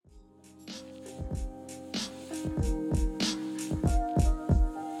Hey,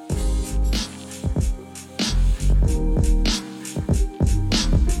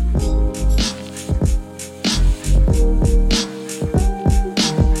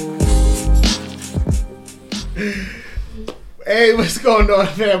 what's going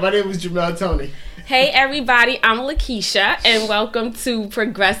on, man? My name is Jamel Tony. Hey everybody, I'm Lakeisha, and welcome to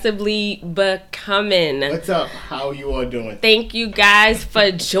Progressively Becoming. What's up? How are you all doing? Thank you guys for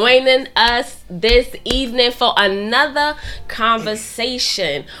joining us this evening for another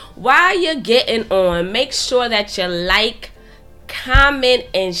conversation. While you're getting on, make sure that you like, comment,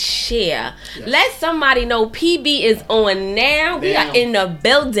 and share. Yes. Let somebody know PB is on now. We are in the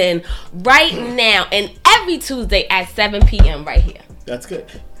building right now, and every Tuesday at 7 p.m. right here. That's good.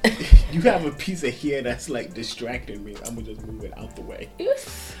 You have a piece of hair that's like distracting me. I'm gonna just move it out the way. You're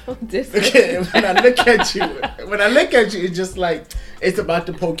so disrespectful. Okay, when I look at you, it's just like it's about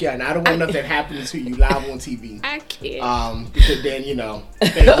to poke you out. And I don't want nothing happening to you live on TV. I can't. Because then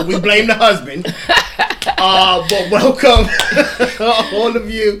we blame the husband. But welcome all of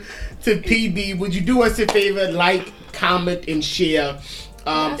you to PB. Would you do us a favor, like, comment, and share?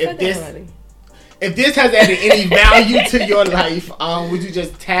 If this has added any value to your life, would you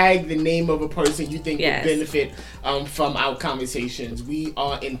just tag the name of a person you think would benefit from our conversations? We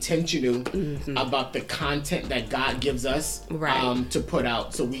are intentional about the content that God gives us to put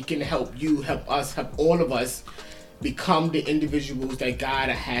out, so we can help you, help us, help all of us become the individuals that God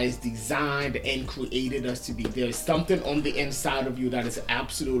has designed and created us to be. There's something on the inside of you that is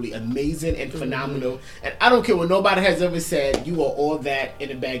absolutely amazing and phenomenal. And I don't care what nobody has ever said, you are all that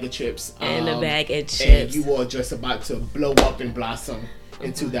in a bag of chips. In a bag of chips. And you are just about to blow up and blossom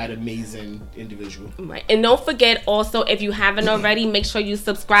into that amazing individual. Right. And don't forget also, if you haven't already, make sure you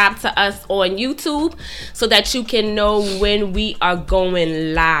subscribe to us on YouTube so that you can know when we are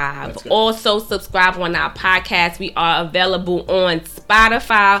going live. Also subscribe on our podcast. We are available on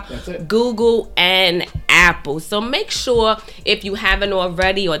Spotify, Google, and Apple. So make sure, if you haven't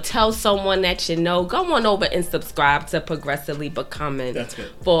already, or tell someone that you know, go on over and subscribe to Progressively Becoming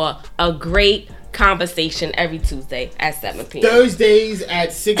for a great conversation every Tuesday at 7 p.m. Thursdays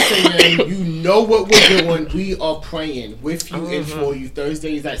at 6 a.m. You know what we're doing. We are praying with you and for you.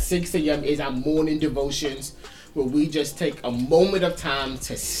 Thursdays at 6 a.m. is our morning devotions, where we just take a moment of time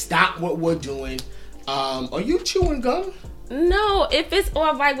to stop what we're doing. Are you chewing gum? No, if it's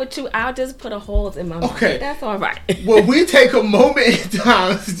all right with you, I'll just put a hole in my mouth. Okay. That's all right. Well, we take a moment in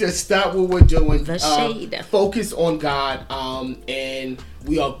time to just stop what we're doing. The shade. Focus on God, and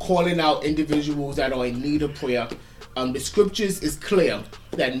we are calling out individuals that are in need of prayer. The scriptures is clear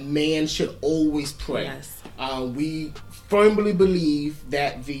that man should always pray. Yes. We firmly believe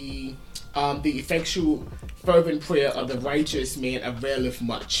that the effectual fervent prayer of the righteous man availeth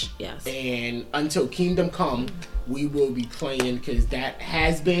much. Yes. And until kingdom come, we will be praying, because that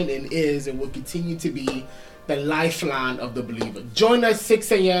has been and is and will continue to be the lifeline of the believer. Join us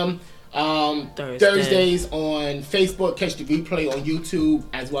 6 a.m. Thursdays on Facebook. Catch the replay on YouTube,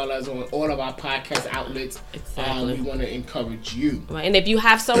 as well as on all of our podcast outlets. Exactly. We want to encourage you. Right. And if you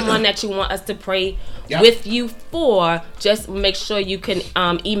have someone that you want us to pray with you for, just make sure you can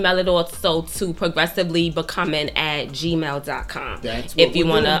email it also to progressivelybecoming@gmail.com. That's what if you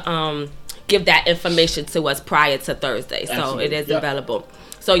want to give that information to us prior to Thursday. So it is available.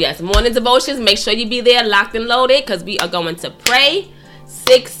 So yes, morning devotions. Make sure you be there, locked and loaded, because we are going to pray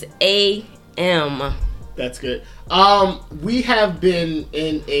 6 a.m. That's good. We have been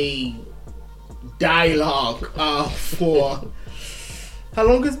in a dialogue for how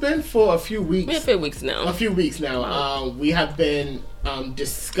long it's been? For a few weeks. A few weeks now. We have been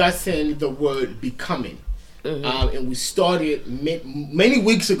discussing the word becoming. And we started many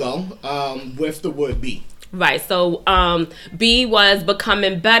weeks ago with the word be. Right. So B was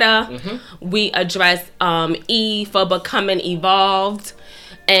becoming better. We addressed E for becoming evolved.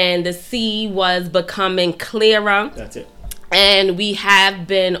 And the C was becoming clearer. That's it. And we have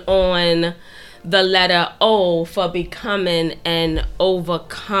been on the letter O for becoming an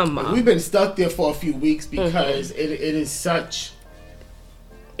overcomer. We've been stuck there for a few weeks because it is such...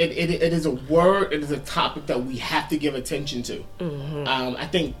 It is a word, it is a topic that we have to give attention to. I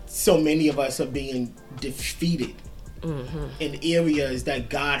think so many of us are being defeated in areas that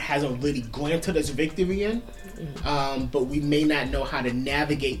God has already granted us victory in, but we may not know how to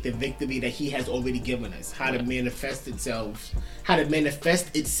navigate the victory that He has already given us, how to manifest itself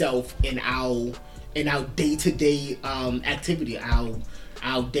in our day-to-day activity,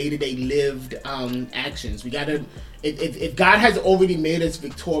 our day-to-day lived actions. We gotta, if God has already made us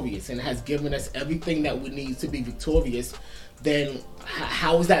victorious and has given us everything that we need to be victorious, then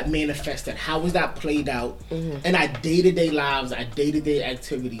how is that manifested? How is that played out in our day-to-day lives, our day-to-day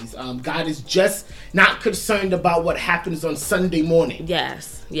activities? God is just not concerned about what happens on Sunday morning.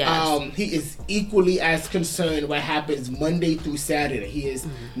 Yes. He is equally as concerned what happens Monday through Saturday. He is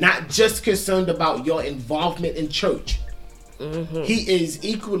not just concerned about your involvement in church. He is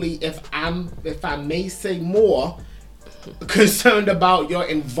equally, if I may say more, concerned about your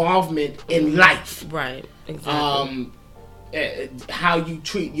involvement in life. Right. Exactly. How you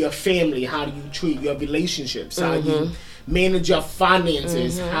treat your family, how do you treat your relationships, how you manage your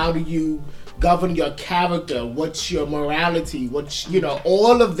finances, how do you govern your character, what's your morality,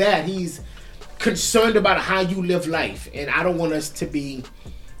 all of that. He's concerned about how you live life. And I don't want us to be,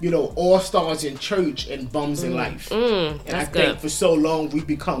 all-stars in church and bums in life. And I think for so long we've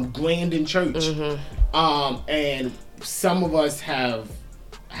become grand in church. And some of us have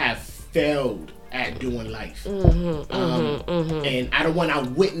failed at doing life. And I don't want our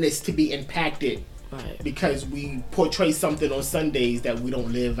witness to be impacted because we portray something on Sundays that we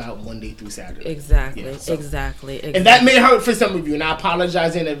don't live out Monday through Saturday. Exactly. And that may hurt for some of you, and I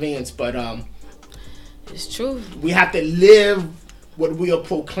apologize in advance, but it's true. We have to live what we are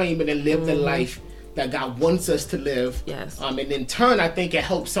proclaiming and live the life that God wants us to live. Yes. And in turn, I think it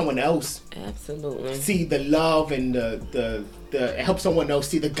helps someone else see the love and it helps someone else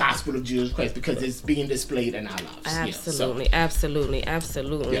see the gospel of Jesus Christ because it's being displayed in our lives. Absolutely.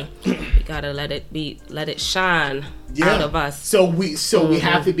 We gotta let it shine out of us. So we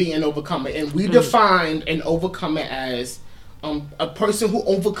have to be an overcomer, and we define an overcomer as a person who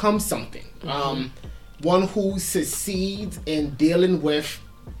overcomes something, one who succeeds in dealing with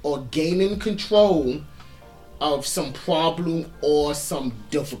or gaining control of some problem or some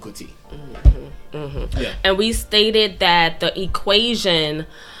difficulty. And we stated that the equation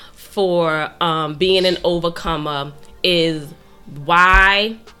for being an overcomer is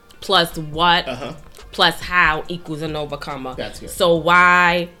why plus what plus how equals an overcomer. That's good. So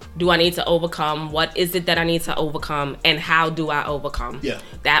why do I need to overcome? What is it that I need to overcome? And how do I overcome? Yeah.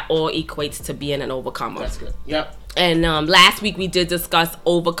 That all equates to being an overcomer. That's good. Yep. And last week we did discuss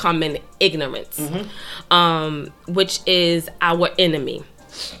overcoming ignorance, which is our enemy.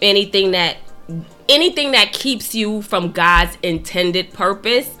 Anything that keeps you from God's intended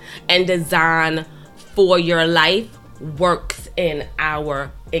purpose and design for your life works in our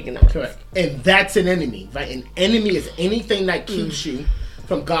ignorance. Correct. And that's an enemy, right? An enemy is anything that keeps you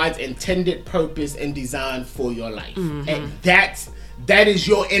from God's intended purpose and design for your life. And that is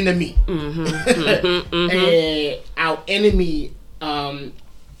your enemy. And our enemy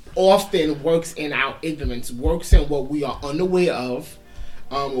often works in our ignorance, works in what we are unaware of,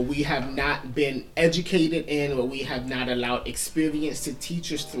 what we have not been educated in, what we have not allowed experience to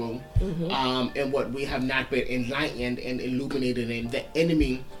teach us through, and what we have not been enlightened and illuminated in. The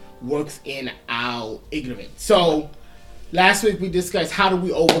enemy works in our ignorance. So last week we discussed how do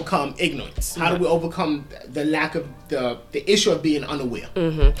we overcome ignorance? How do we overcome the lack of the issue of being unaware?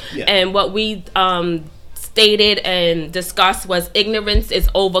 And what we stated and discussed was ignorance is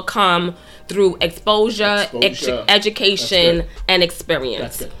overcome through exposure. Education, and experience.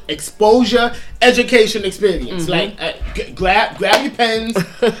 That's good. Exposure, education, experience. Like grab your pens,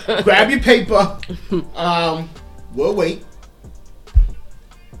 grab your paper. We'll wait.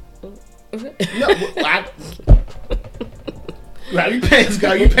 Grab your pens,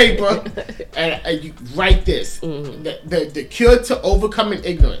 grab your paper, and you write this. The cure to overcoming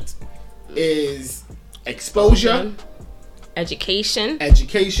ignorance is exposure, education,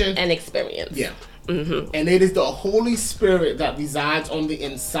 and experience. Yeah. And it is the Holy Spirit that resides on the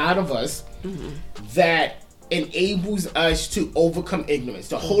inside of us that enables us to overcome ignorance.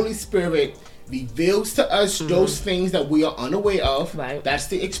 The Holy Spirit reveals to us those things that we are unaware of. Right. That's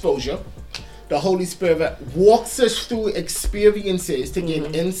the exposure. The Holy Spirit walks us through experiences to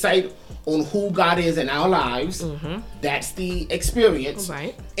get insight on who God is in our lives. That's the experience.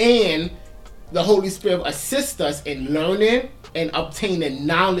 Right. And the Holy Spirit assists us in learning and obtaining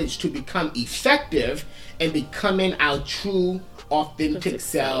knowledge to become effective and becoming our true, authentic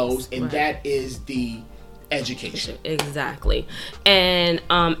selves. And that is the education. Exactly. And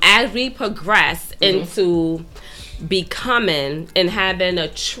as we progress into becoming and having a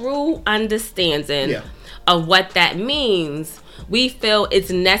true understanding of what that means, we feel it's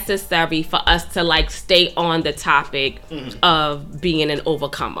necessary for us to stay on the topic of being an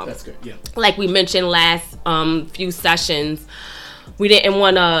overcomer. That's good. Yeah. Like we mentioned last few sessions, we didn't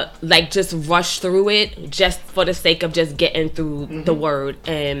want to just rush through it just for the sake of just getting through the word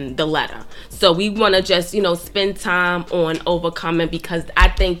and the letter. So we want to just spend time on overcoming because I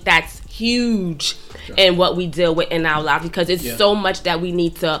think that's huge in what we deal with in our life, because it's so much that we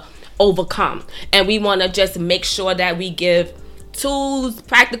need to overcome. And we want to just make sure that we give tools,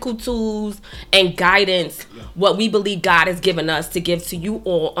 practical tools, and guidance, what we believe God has given us to give to you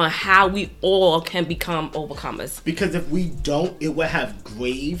all on how we all can become overcomers. Because if we don't, it will have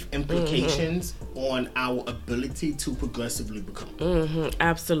grave implications on our ability to progressively become.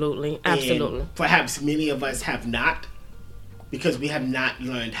 Absolutely. And perhaps many of us have not, because we have not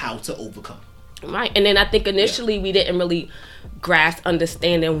learned how to overcome. Right. And then I think initially we didn't really grasp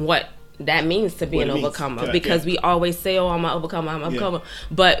understanding what that means to be an overcomer. Correct, because we always say, oh, I'm an overcomer, I'm an overcomer.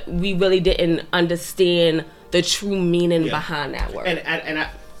 But we really didn't understand the true meaning behind that word. And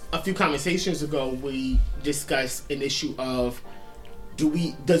a few conversations ago, we discussed an issue of,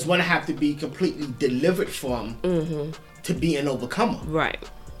 does one have to be completely delivered from to be an overcomer? Right.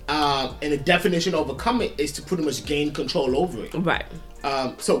 And the definition of overcome it is to pretty much gain control over it. Right.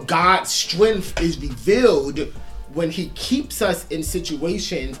 So God's strength is revealed when he keeps us in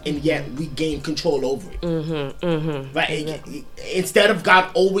situations and yet we gain control over it. Right? Instead of God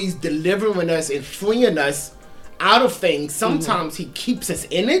always delivering us and freeing us out of things, sometimes he keeps us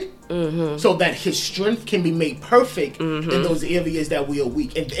in it so that his strength can be made perfect in those areas that we are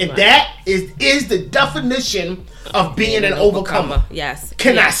weak. And that is the definition of being an overcomer. Yes.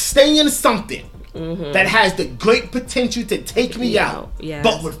 Can I stay in something that has the great potential to take me out,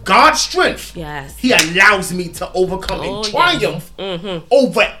 but with God's strength, he allows me to overcome and triumph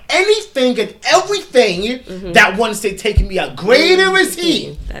over anything and everything that wants to take me out. Greater is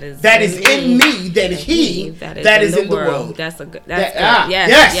he that is in me than he that is in the world. That's a good.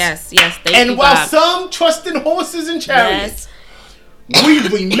 Yes. Thank and you, while God. some trust in horses and chariots, we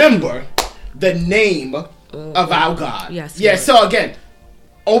remember the name of our God. Yes. So again,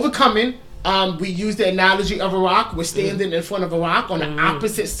 overcoming. We use the analogy of a rock. We're standing in front of a rock. On the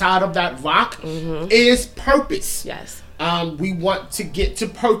opposite side of that rock is purpose. Yes. We want to get to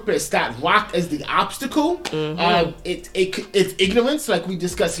purpose. That rock is the obstacle. It's ignorance, like we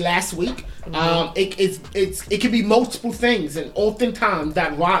discussed last week. It can be multiple things, and oftentimes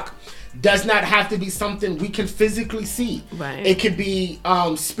that rock does not have to be something we can physically see. Right. It can be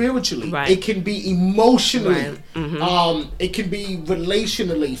spiritually. Right. It can be emotionally. Right. It can be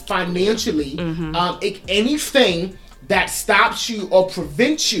relationally, financially. Anything that stops you or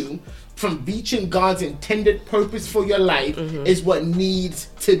prevents you from reaching God's intended purpose for your life is what needs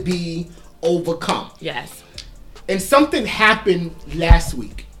to be overcome. Yes. And something happened last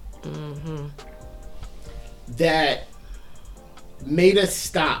week that made us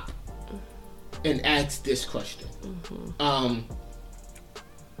stop and ask this question.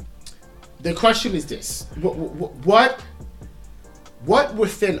 The question is this: what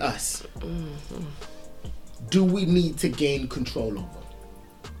within us do we need to gain control over?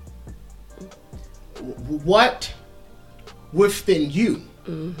 What within you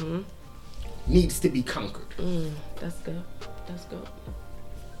needs to be conquered? That's good.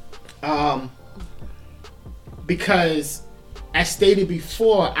 Because as stated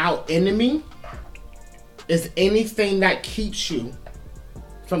before, our enemy is anything that keeps you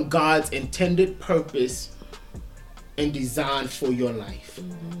from God's intended purpose and design for your life.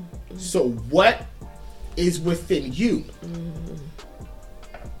 So what is within you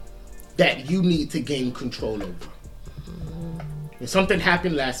that you need to gain control over? And something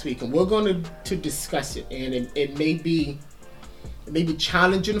happened last week, and we're going to discuss it, and it may be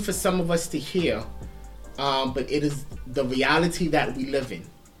challenging for some of us to hear, but it is the reality that we live in.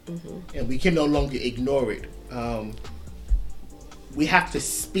 And we can no longer ignore it. We have to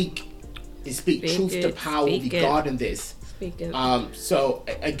speak truth to power regarding this. So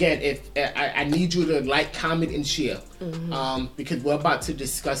again, if I need you to like, comment, and share, because we're about to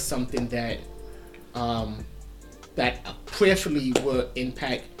discuss something that prayerfully will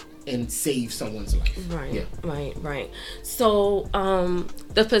impact and save someone's life. Right. So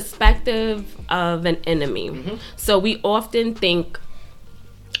the perspective of an enemy. So we often think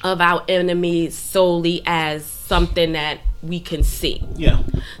of our enemies solely as something that we can see.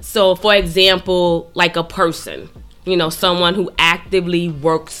 So for example, like a person, someone who actively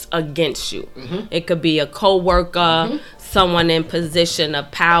works against you. It could be a co-worker, someone in position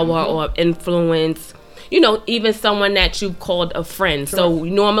of power or influence, even someone that you've called a friend. Sure. So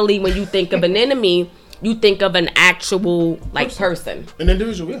normally when you think of an enemy, you think of an actual person. An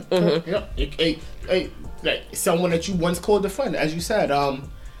individual, like someone that you once called a friend, as you said,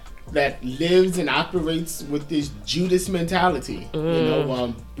 that lives and operates with this Judas mentality.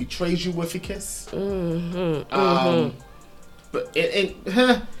 Betrays you with a kiss. But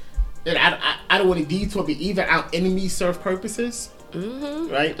I don't want to detour, but even our enemies serve purposes.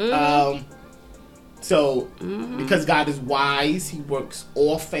 right? So because God is wise, he works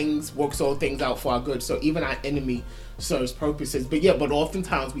all things out for our good. So even our enemy serves purposes. But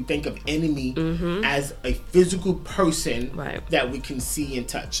oftentimes we think of enemy as a physical person that we can see and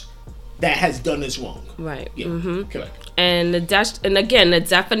touch that has done us wrong. Right. Yeah. Correct. And again, the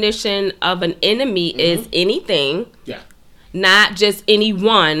definition of an enemy is anything, not just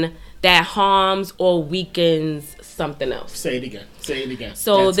anyone that harms or weakens something else. Say it again.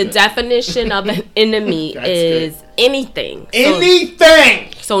 So that's the definition of an enemy is anything.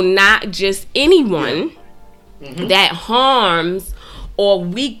 Anything. So not just anyone that harms or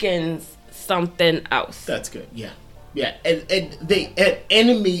weakens something else. That's good. Yeah. Yeah. And the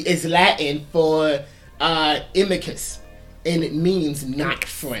enemy is Latin for imicus, and it means not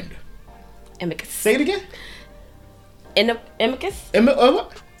friend. Imicus. Say it again. Imicus?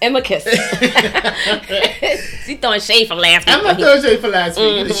 What? Amicus. She throwing shade from last week. I'm not throwing shade for last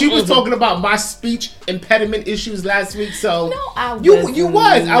week. She was talking about my speech impediment issues last week. So no, I was. You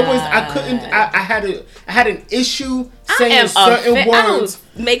was. I couldn't. I had an issue saying certain words.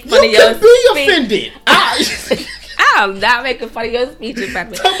 I don't make fun of your speech. You can be offended. I'm not making fun of your speech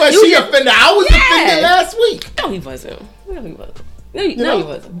impediment. Talk about she offended. I was offended last week. No, he wasn't. No, he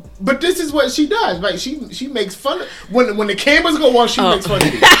wasn't. But this is what she does. Like she makes fun of when the cameras go on. She makes fun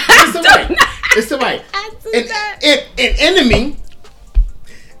of you. It's the right. An enemy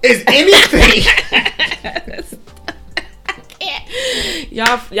is anything.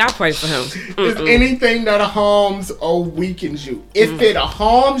 Y'all pray for him. It's anything that harms or weakens you. If it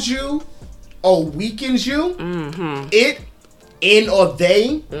harms you or weakens you, it or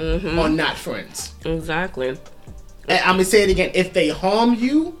they are not friends. Exactly. I'm gonna say it again. If they harm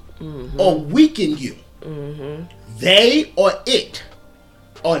you or weaken you, they or it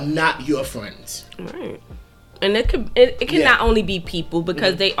are not your friends. Right. And it can not only be people,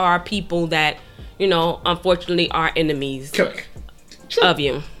 because they are people that, unfortunately are enemies of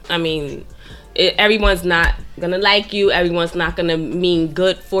you. I mean, everyone's not gonna like you. Everyone's not gonna mean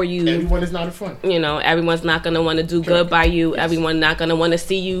good for you. Everyone is not a friend. Everyone's not gonna want to do good by you. Yes. Everyone's not gonna want to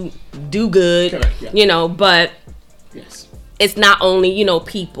see you do good. But yes, it's not only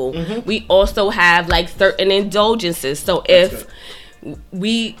people. We also have like certain indulgences. So if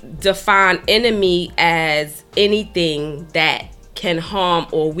we define enemy as anything that can harm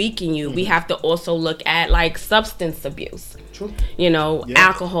or weaken you, we have to also look at like substance abuse. True.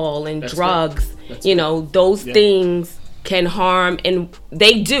 Alcohol and drugs. Those things can harm, and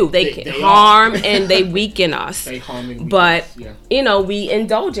they do. They can harm and they weaken us. They harm and weaken but us, we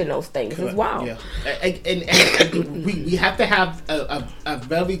indulge in those things as well. Yeah. And we have to have a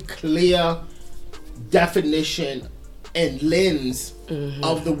very clear definition and lens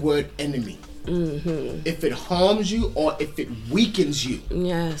of the word enemy. If it harms you or if it weakens you.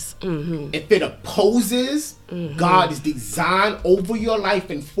 Yes. If it opposes God's design over your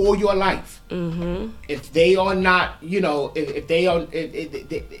life and for your life. If they are not, if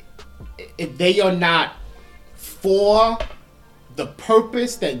they are not for the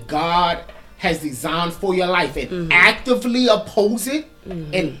purpose that God has designed for your life and actively oppose it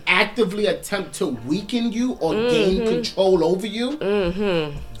and actively attempt to weaken you or gain control over you,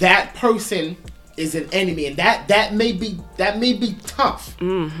 that person is an enemy. And that may be tough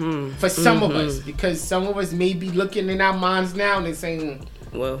for some of us, because some of us may be looking in our minds now and saying,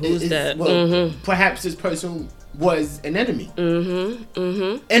 well, who's that? Well, perhaps this person was an enemy.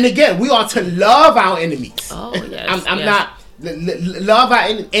 And again, we are to love our enemies. Oh, yes. I'm not love our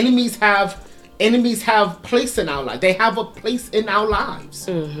enemies. Enemies have place in our life. They have a place in our lives,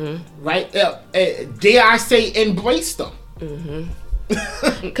 right? Dare I say, embrace them.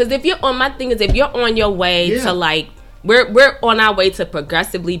 Because if you're on your way to like, we're on our way to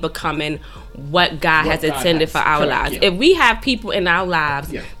progressively becoming what God has intended for our lives. If we have people in our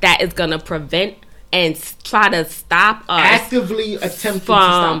lives that is gonna prevent and try to stop us, actively attempting to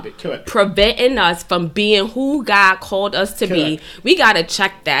stop it. Correct. Preventing us from being who God called us to be, we gotta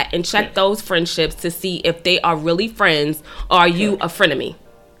check that and check those friendships to see if they are really friends or are you a frenemy.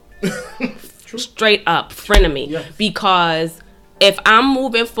 Straight up frenemy. Because if I'm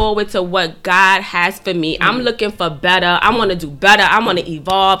moving forward to what God has for me, I'm looking for better. I want to do better. I want to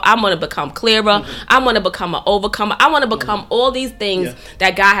evolve. I want to become clearer. I want to become an overcomer. I want to become all these things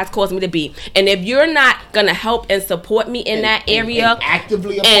that God has caused me to be. And if you're not going to help and support me in that area, and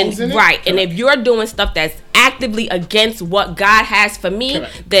actively opposing it, and if you're doing stuff that's actively against what God has for me,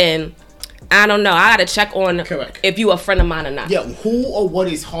 then I don't know. I gotta check on Correct. if you a friend of mine or not. Yeah, who or what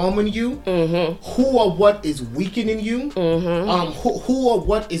is harming you? Mm-hmm. Who or what is weakening you? Mm-hmm. Who or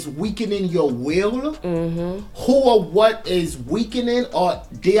what is weakening your will? Mm-hmm. Who or what is weakening, or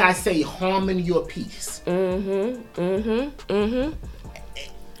dare I say, harming your peace? Mm-hmm. Mm-hmm. Mm-hmm.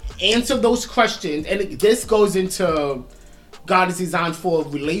 Answer those questions, and this goes into God is designed for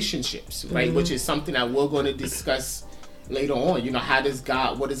relationships, right? Mm-hmm. Which is something that we're going to discuss later on. You know,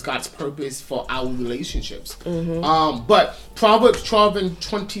 what is God's purpose for our relationships? Mm-hmm. But Proverbs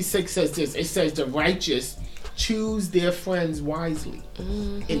 12:26 says this. It says the righteous choose their friends wisely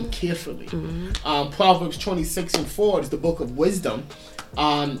and carefully. Mm-hmm. Proverbs 26:4 is the book of wisdom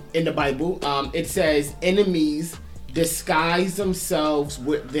in the Bible. It says enemies disguise themselves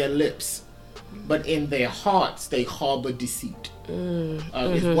with their lips, but in their hearts they harbor deceit.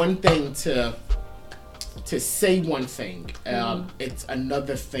 It's one thing to say one thing, it's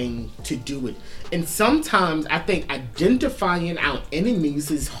another thing to do it. And sometimes I think identifying our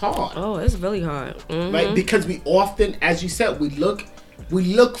enemies is hard. Oh, it's really hard. Mm-hmm. Right? Because we often, as you said, we look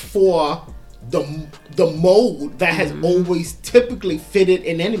for the mold that has always typically fitted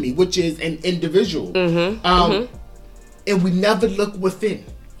an enemy, which is an individual. And we never look within.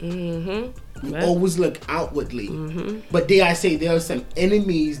 We always look outwardly. But dare I say, there are some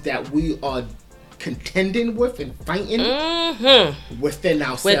enemies that we are contending with and fighting within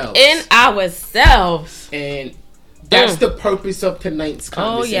ourselves. And that's the purpose of tonight's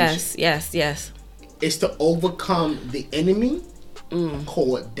conversation. Oh, yes. It's to overcome the enemy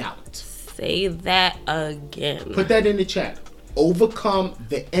called doubt. Say that again. Put that in the chat. Overcome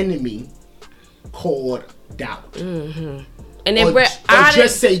the enemy called doubt. And if we're honest,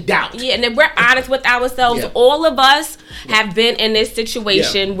 just say doubt. Yeah, and if we're honest with ourselves, all of us have been in this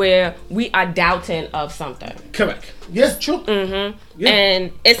situation where we are doubting of something. Correct. Yes, true. Yeah.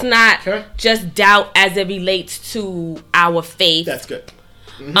 And it's not just doubt as it relates to our faith. That's good.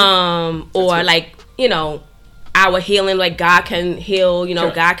 Or like, you know, our healing, like God can heal, you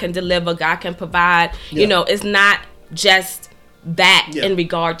know, God can deliver, God can provide. You know, it's not just that in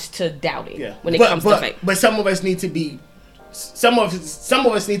regards to doubting when it comes to faith. But some of us need to be some of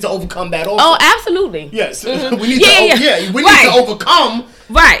us need to overcome that also. Oh, absolutely. Yes. We need to overcome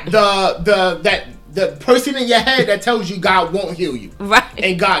the person in your head that tells you God won't heal you. Right.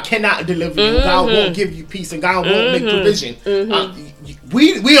 And God cannot deliver you. God won't give you peace, and God won't make provision.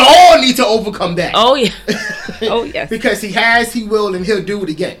 We all need to overcome that. Oh yeah. Oh yes. Because he has, he will, and he'll do it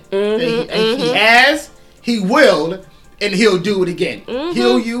again. He has, he will, and he'll do it again.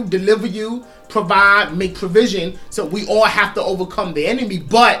 Heal you, deliver you, provide, make provision. So we all have to overcome the enemy,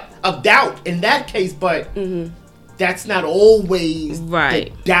 but of doubt in that case. But that's not always the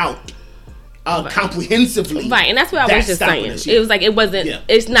doubt comprehensively. Right, and that's what I was just saying. It was like it wasn't. Yeah.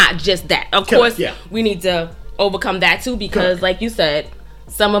 It's not just that. Of course, we need to overcome that too, because, like you said,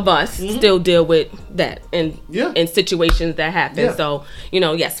 some of us still deal with that in situations that happen. Yeah. So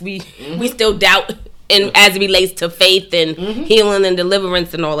yes, we still doubt. And as it relates to faith and healing and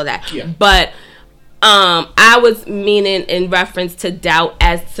deliverance and all of that. Yeah. But I was meaning in reference to doubt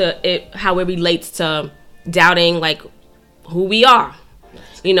as to how it relates to doubting like who we are.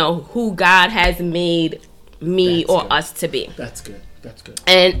 Who God has made me or us to be. That's good.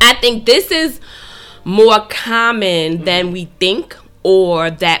 And I think this is more common than we think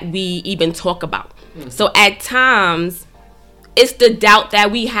or that we even talk about. So at times, it's the doubt that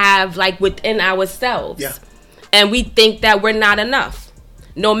we have like within ourselves. Yeah. And we think that we're not enough.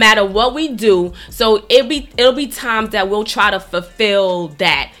 No matter what we do. So it'll be times that we'll try to fulfill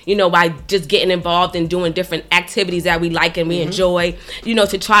that, by just getting involved in doing different activities that we like and we enjoy,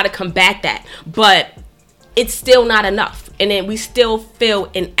 to try to combat that. But it's still not enough. And then we still feel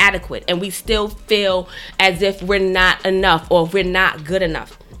inadequate, and we still feel as if we're not enough or we're not good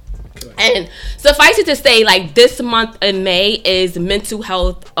enough. And suffice it to say, like, this month in May is Mental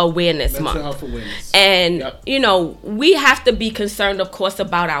Health Awareness Month. And, we have to be concerned, of course,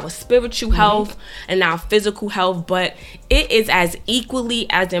 about our spiritual health and our physical health, but it is as equally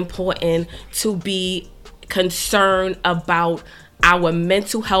as important to be concerned about our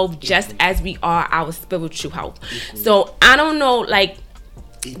mental health just as we are our spiritual health. So I don't know, like,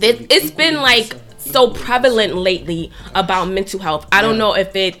 it's been like so prevalent lately about mental health. I don't know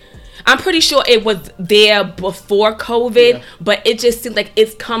if I'm pretty sure it was there before COVID, but it just seems like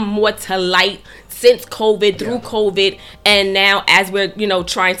it's come more to light since COVID, through COVID, and now as we're,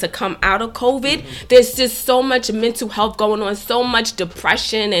 trying to come out of COVID, there's just so much mental health going on, so much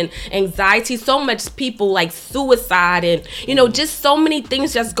depression and anxiety, so much people like suicide and, just so many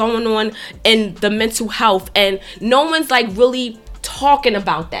things just going on in the mental health, and no one's like really talking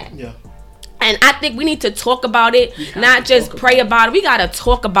about that. Yeah. And I think we need to talk about it, not just pray about it. We got to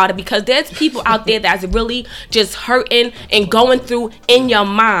talk about it, because there's people out there that's really just hurting and going through in your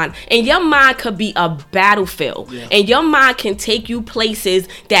mind. And your mind could be a battlefield. Yeah. And your mind can take you places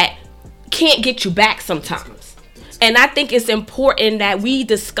that can't get you back sometimes. And I think it's important that we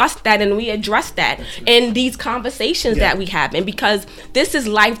discuss that and we address that in these conversations that we have. And because this is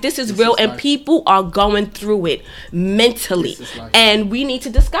life, this is real, and people are going through it mentally. And we need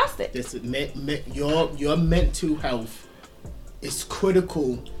to discuss it. Your mental health is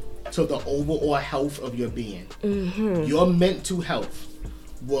critical to the overall health of your being. Mm-hmm. Your mental health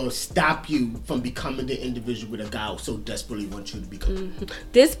will stop you from becoming the individual that God so desperately wants you to become. Mm-hmm.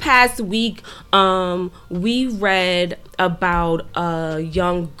 This past week, we read about a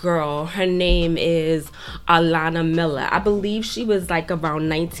young girl. Her name is Alana Miller. I believe she was like around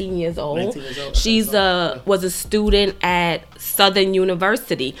 19 years old. 19 years old. She's was a student at Southern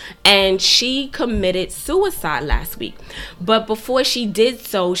University, and she committed suicide last week. But before she did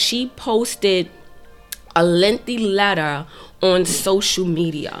so, she posted a lengthy letter on social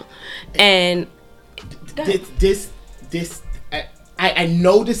media. And I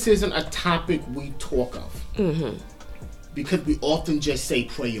know this isn't a topic we talk of, mm-hmm. because we often just say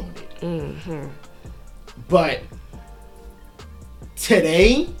pray on it. Mm-hmm. But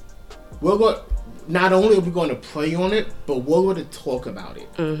today, not only are we going to pray on it, but we're going to talk about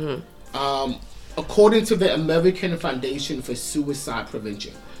it. Mm-hmm. According to the American Foundation for Suicide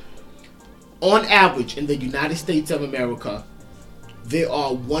Prevention, on average in the United States of America, there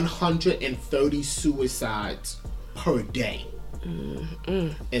are 130 suicides per day. Mm-hmm.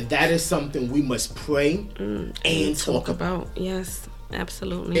 And that is something we must pray and talk about. Yes,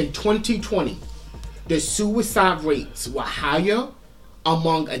 absolutely. In 2020, the suicide rates were higher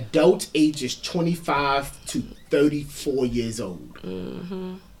among adults ages 25 to 34 years old.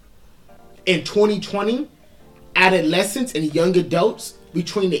 Mm-hmm. In 2020, adolescents and young adults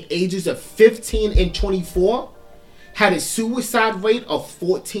between the ages of 15 and 24 had a suicide rate of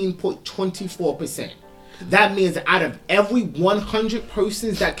 14.24%. That means out of every 100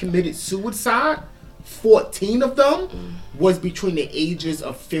 persons that committed suicide, 14 of them was between the ages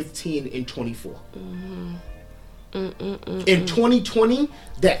of 15 and 24. In 2020,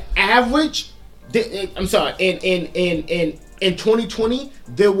 the average, in 2020,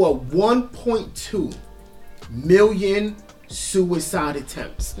 there were 1.2 million suicide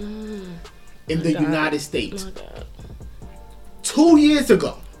attempts in the United States. 2 years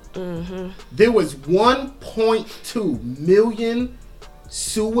ago, there was 1.2 million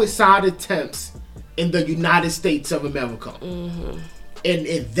suicide attempts in the United States of America. And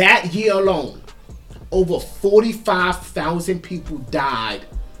in that year alone, over 45,000 people died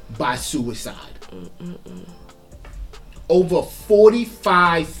by suicide. Over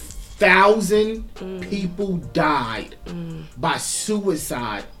 45,000 people died by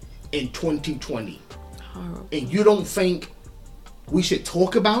suicide in 2020. Horrible. And you don't think we should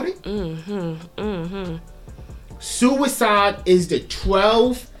talk about it? Suicide is the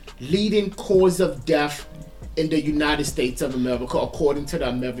 12th leading cause of death in the United States of America, according to the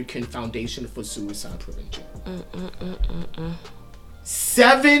American Foundation for Suicide Prevention.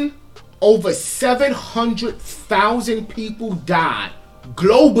 Over 700,000 people die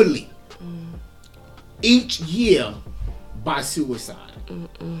globally each year by suicide.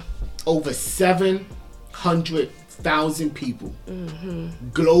 Over 700,000 people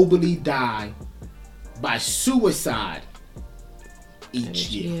globally die by suicide each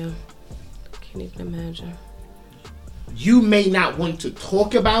year. Can't even imagine. You may not want to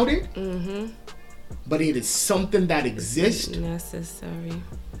talk about it, but it is something that exists. It's necessary.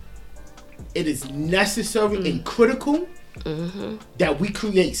 It is necessary and critical that we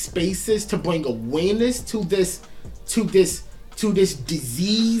create spaces to bring awareness to this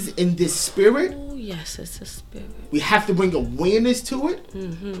disease in this spirit. Oh yes, it's a spirit. We have to bring awareness to it.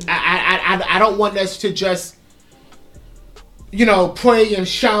 I don't want us to just, pray and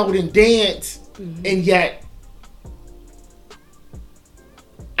shout and dance, and yet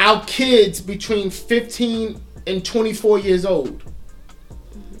our kids between 15 and 24 years old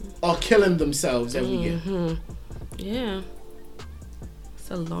are killing themselves every year. Yeah. It's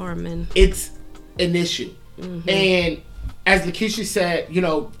alarming. It's an issue. And as Lakeisha said,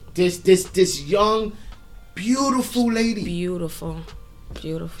 this young, beautiful lady. Beautiful.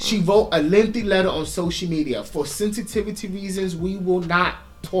 She wrote a lengthy letter on social media. For sensitivity reasons, we will not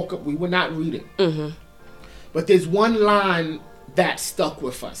read it. But there's one line that stuck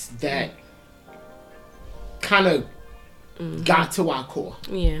with us that kind of got to our core.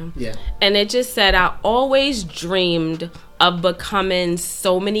 Yeah. And it just said, I always dreamed of becoming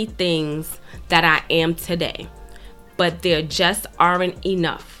so many things that I am today, but there just aren't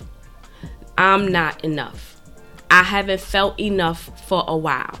enough. I'm not enough. I haven't felt enough for a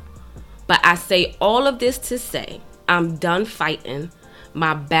while. But I say all of this to say, I'm done fighting.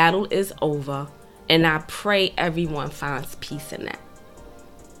 My battle is over. And I pray everyone finds peace in that.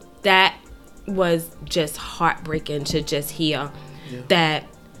 That was just heartbreaking to just hear that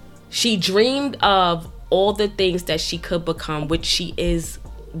she dreamed of all the things that she could become, which she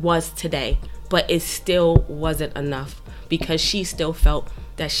was today, but it still wasn't enough because she still felt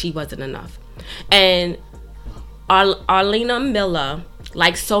that she wasn't enough. And Arlena Miller,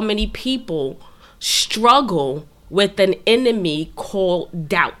 like so many people, struggle with an enemy called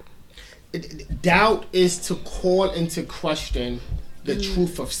doubt. Doubt is to call into question the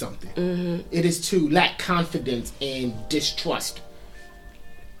truth of something. It is to lack confidence and distrust.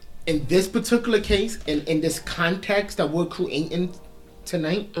 In this particular case, in this context that we're creating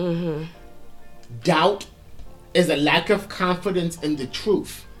tonight, doubt is a lack of confidence in the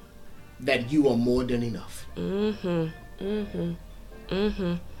truth that you are more than enough.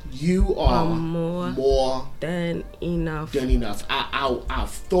 You are more than enough. Our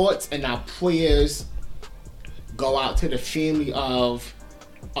thoughts and our prayers go out to the family of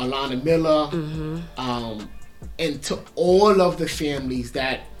Alana Miller, and to all of the families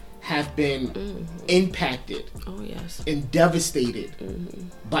that have been impacted and devastated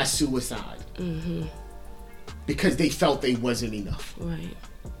by suicide because they felt they wasn't enough. Right.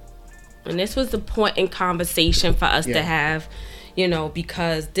 And this was the point in conversation for us to have,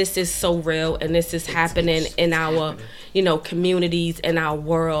 because this is so real and this is happening in our, communities, in our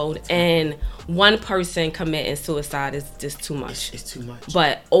world. And one person committing suicide is just too much. It's too much.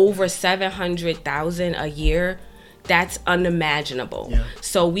 But over 700,000 a year, that's unimaginable. Yeah.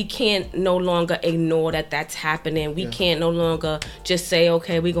 So we can't no longer ignore that that's happening. We can't no longer just say,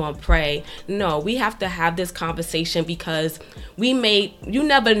 okay, we're going to pray. No, we have to have this conversation because you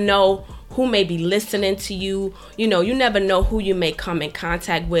never know who may be listening to you. You never know who you may come in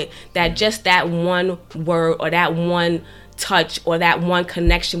contact with, that just that one word or that one touch or that one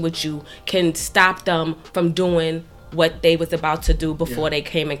connection with you can stop them from doing what they was about to do before they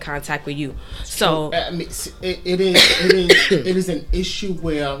came in contact with you. So I mean, it is an issue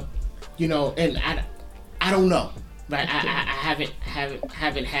where, and I don't know, right? I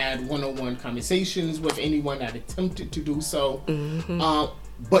haven't had one-on-one conversations with anyone that attempted to do so.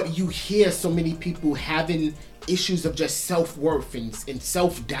 But you hear so many people having issues of just self-worth and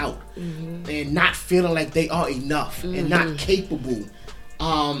self-doubt and not feeling like they are enough and not capable,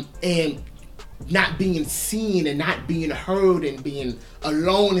 and not being seen and not being heard and being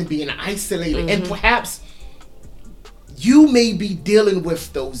alone and being isolated. And perhaps you may be dealing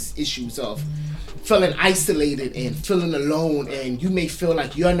with those issues of feeling isolated and feeling alone, and you may feel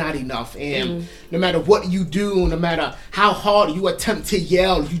like you're not enough, and no matter what you do, no matter how hard you attempt to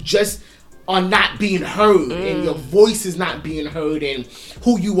yell, you just are not being heard, and your voice is not being heard, and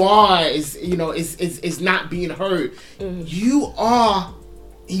who you are is not being heard. You are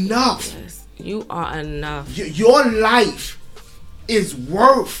enough. Yes. You are enough. Your life is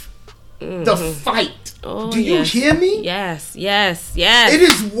worth the fight. Do you hear me? Yes. It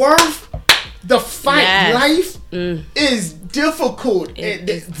is worth the fight. Yes. Life is difficult.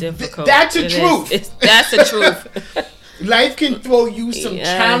 It's difficult. That's the truth. That's the truth. Life can throw you some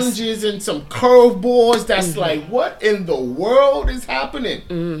challenges and some curveballs that's like, what in the world is happening?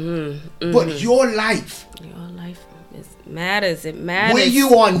 But your life matters. It matters. Where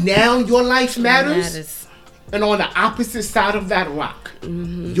you are now, your life matters. And on the opposite side of that rock,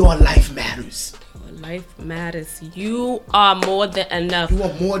 your life matters. Your life matters. You are more than enough. You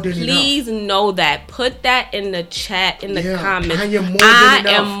are more than enough. Please know that. Put that in the chat, in the comments. I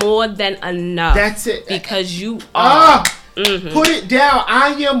am more than enough. That's it. Because you are. Put it down.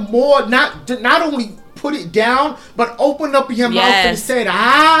 I am more. Not only put it down, but open up your mouth and say,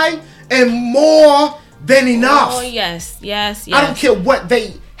 I am more than enough. Oh, yes. I don't care what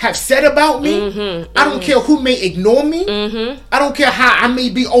they have said about me. I don't care who may ignore me. I don't care how I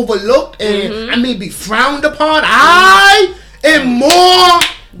may be overlooked and I may be frowned upon. I am more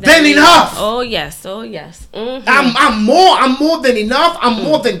than enough. Oh yes. I'm more than enough. I'm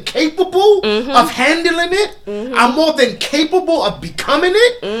more than capable of handling it. I'm more than capable of becoming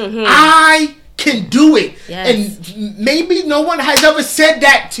it. I can do it. And maybe no one has ever said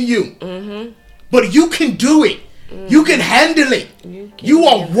that to you. But you can do it. You can handle it. You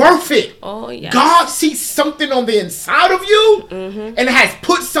are worth it. Oh, yes. God sees something on the inside of you and has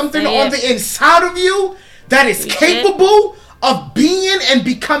put something on the inside of you that is capable of being and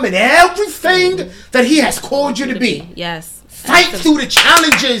becoming everything that he has called you to be. Yes. Fight through the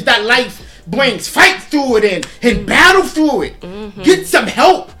challenges that life brings. Fight through it and battle through it. Get some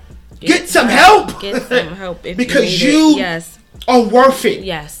help. Get some help. Get some help. Because you are worth it.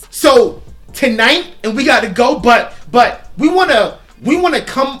 Yes. So tonight, and we got to go, but we want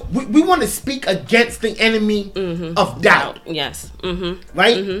to speak against the enemy of doubt. Yes.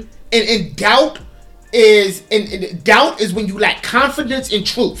 Right? And doubt is when you lack confidence in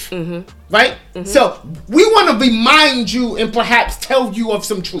truth. Right? So we want to remind you and perhaps tell you of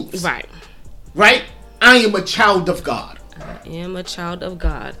some truths. Right? I am a child of God. I am a child of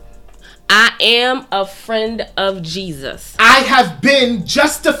God. I am a friend of Jesus. I have been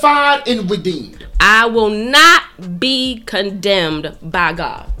justified and redeemed. I will not be condemned by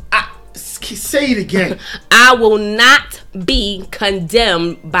God. Say it again. I will not be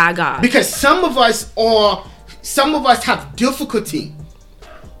condemned by God. Because some of us have difficulty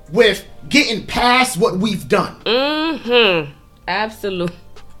with getting past what we've done. Absolutely.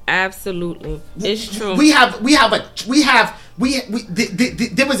 It's true.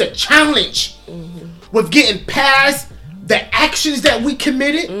 There was a challenge with getting past the actions that we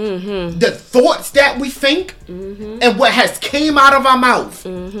committed, the thoughts that we think, and what has came out of our mouth.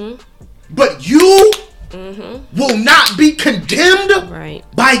 But you will not be condemned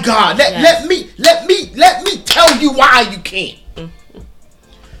by God. Let me tell you why you can't.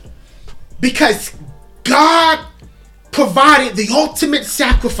 Because God provided the ultimate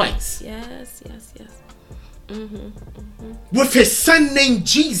sacrifice. Yes. With his son named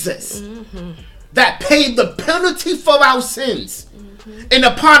Jesus that paid the penalty for our sins. And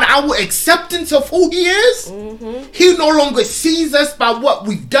upon our acceptance of who he is, he no longer sees us by what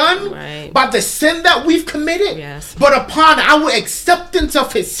we've done, by the sin that we've committed, but upon our acceptance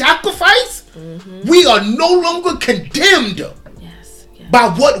of his sacrifice, we are no longer condemned by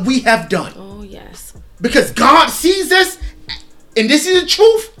what we have done. Because God sees us, and this is the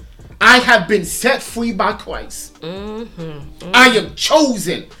truth, I have been set free by Christ. I am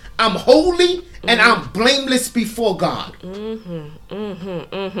chosen. I'm holy and I'm blameless before God. And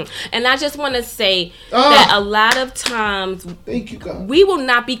I just want to say that a lot of times thank you, God. We will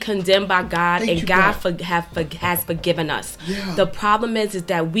not be condemned by God, and God has forgiven us. The problem is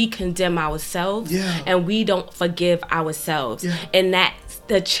that we condemn ourselves and we don't forgive ourselves. And that's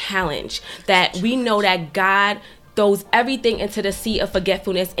the challenge, that we know that God throws everything into the sea of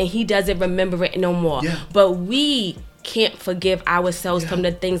forgetfulness and he doesn't remember it no more. But we can't forgive ourselves from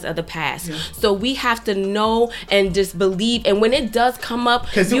the things of the past. So we have to know and just believe. And when it does come up,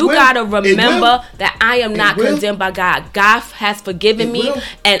 you gotta remember that I am not condemned by God. God has forgiven me,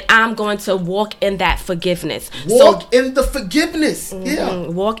 and I'm going to walk in that forgiveness. Walk in the forgiveness.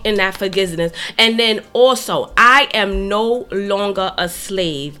 Walk in that forgiveness. And then also, I am no longer a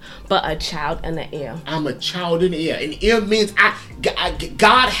slave, but a child and an heir. I'm a child and heir. And heir means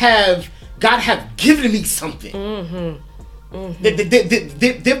God have given me something.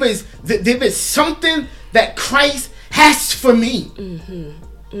 There is something that Christ has for me.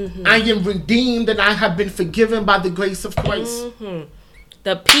 I am redeemed and I have been forgiven by the grace of Christ.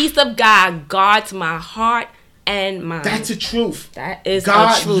 The peace of God guards my heart and mind. That's the truth. That is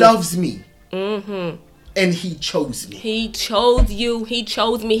God a truth. loves me. And he chose me. He chose you. He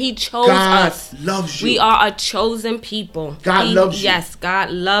chose me. He chose us. God loves you. We are a chosen people. God loves you. Yes,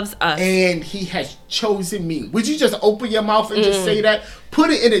 God loves us. And he has chosen me. Would you just open your mouth and just say that? Put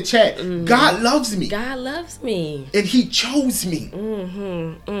it in the chat. God loves me. God loves me. And he chose me.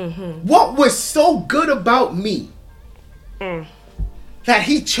 What was so good about me that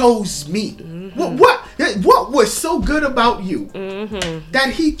he chose me? What was so good about you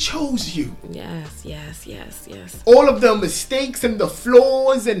that he chose you? Yes. All of the mistakes and the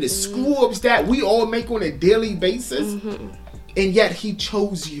flaws and the screw-ups that we all make on a daily basis, and yet he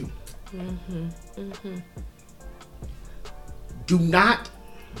chose you. Do not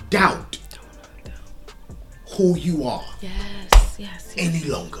doubt who you are. Yes. Any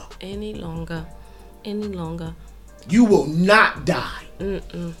longer. You will not die.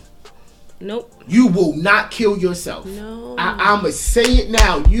 Nope. You will not kill yourself. No. I'ma say it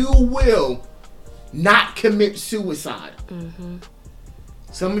now. You will not commit suicide.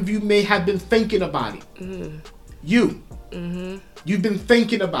 Some of you may have been thinking about it. You've been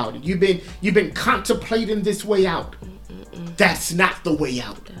thinking about it. You've been contemplating this way out. That's not the way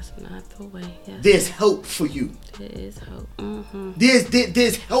out. That's not the way. There's help for you. There is hope.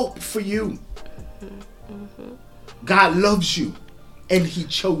 There's help for you. God loves you and he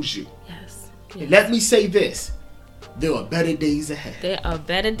chose you. Yes. And let me say this. there are better days ahead. There are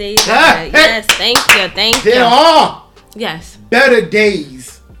better days ahead. Yes, thank you. There are better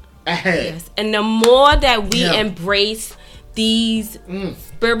days ahead. Yes, and the more that we embrace these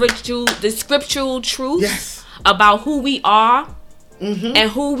the scriptural truths about who we are and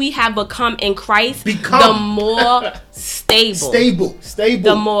who we have become in Christ, the more stable,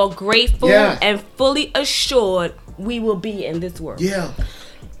 the more grateful and fully assured we will be in this world. Yeah.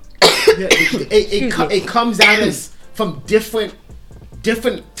 It comes at us from different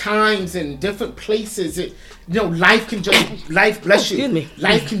times and different places. Life can just bless you.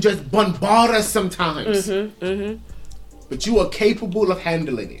 Life can just bombard us sometimes. But you are capable of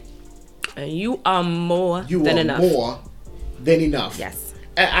handling it. And you are more than enough. More than enough. Yes.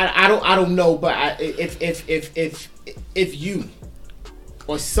 I don't know, but if you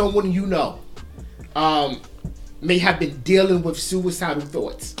or someone you know may have been dealing with suicidal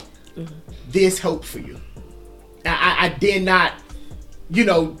thoughts, there's hope for you. I dare not,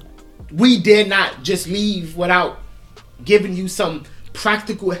 we dare not just leave without giving you some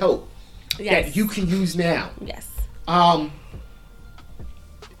practical help that you can use now. Yes.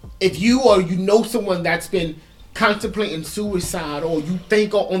 If you or you know someone that's been contemplating suicide, or you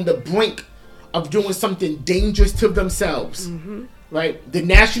think are on the brink of doing something dangerous to themselves, right? The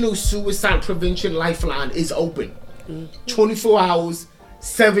National Suicide Prevention Lifeline is open 24 hours,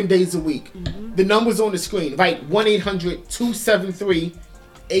 7 days a week. The number's on the screen, right?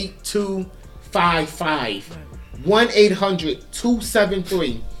 1-800-273-8255.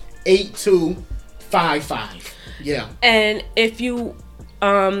 1-800-273-8255. Yeah. And if you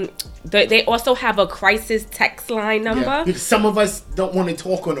they also have a crisis text line number. Yeah, because some of us don't want to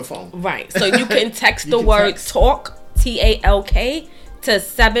talk on the phone. Right. So you can text the word TALK, TALK, to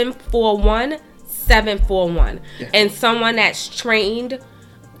 741-741. Yeah. And someone that's trained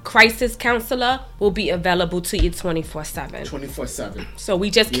crisis counselor will be available to you 24/7. 24/7. So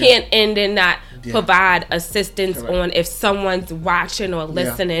we just can't end and not provide assistance on if someone's watching or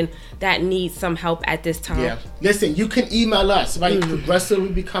listening that needs some help at this time. Yeah. Listen, you can email us, right?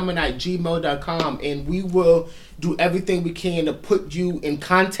 progressivebecoming@gmail.com, and we will do everything we can to put you in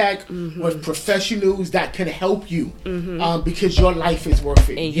contact with professionals that can help you, because your life is worth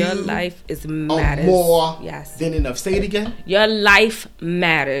it. And your life is matters. More than enough. Say it again. Your life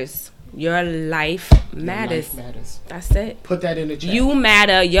matters. Your life matters. Your life matters. That's it. Put that in the chat. You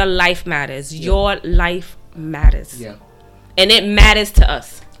matter. Your life matters. Your life matters. Yeah. And it matters to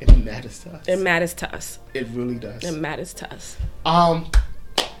us. It matters to us. It matters to us. It really does. It matters to us.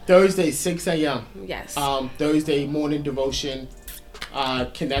 Thursday, 6 a.m. Yes. Thursday morning devotion.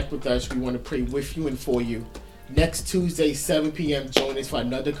 Connect with us. We want to pray with you and for you. Next Tuesday, 7 p.m. Join us for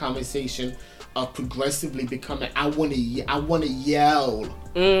another conversation of progressively becoming. I want to yell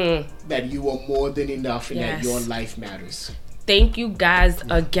that you are more than enough and that your life matters. Thank you guys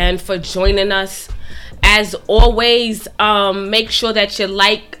again for joining us. As always, make sure that you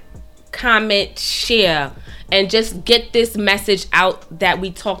like, comment, share, and just get this message out that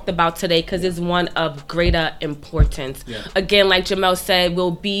we talked about today, because it's one of greater importance. Again, like Jamel said,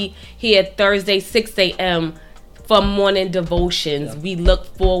 we'll be here Thursday, 6 a.m. for morning devotions. We look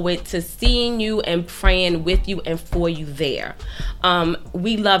forward to seeing you and praying with you and for you there.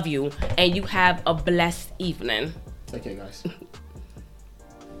 We love you, and you have a blessed evening. Okay, guys.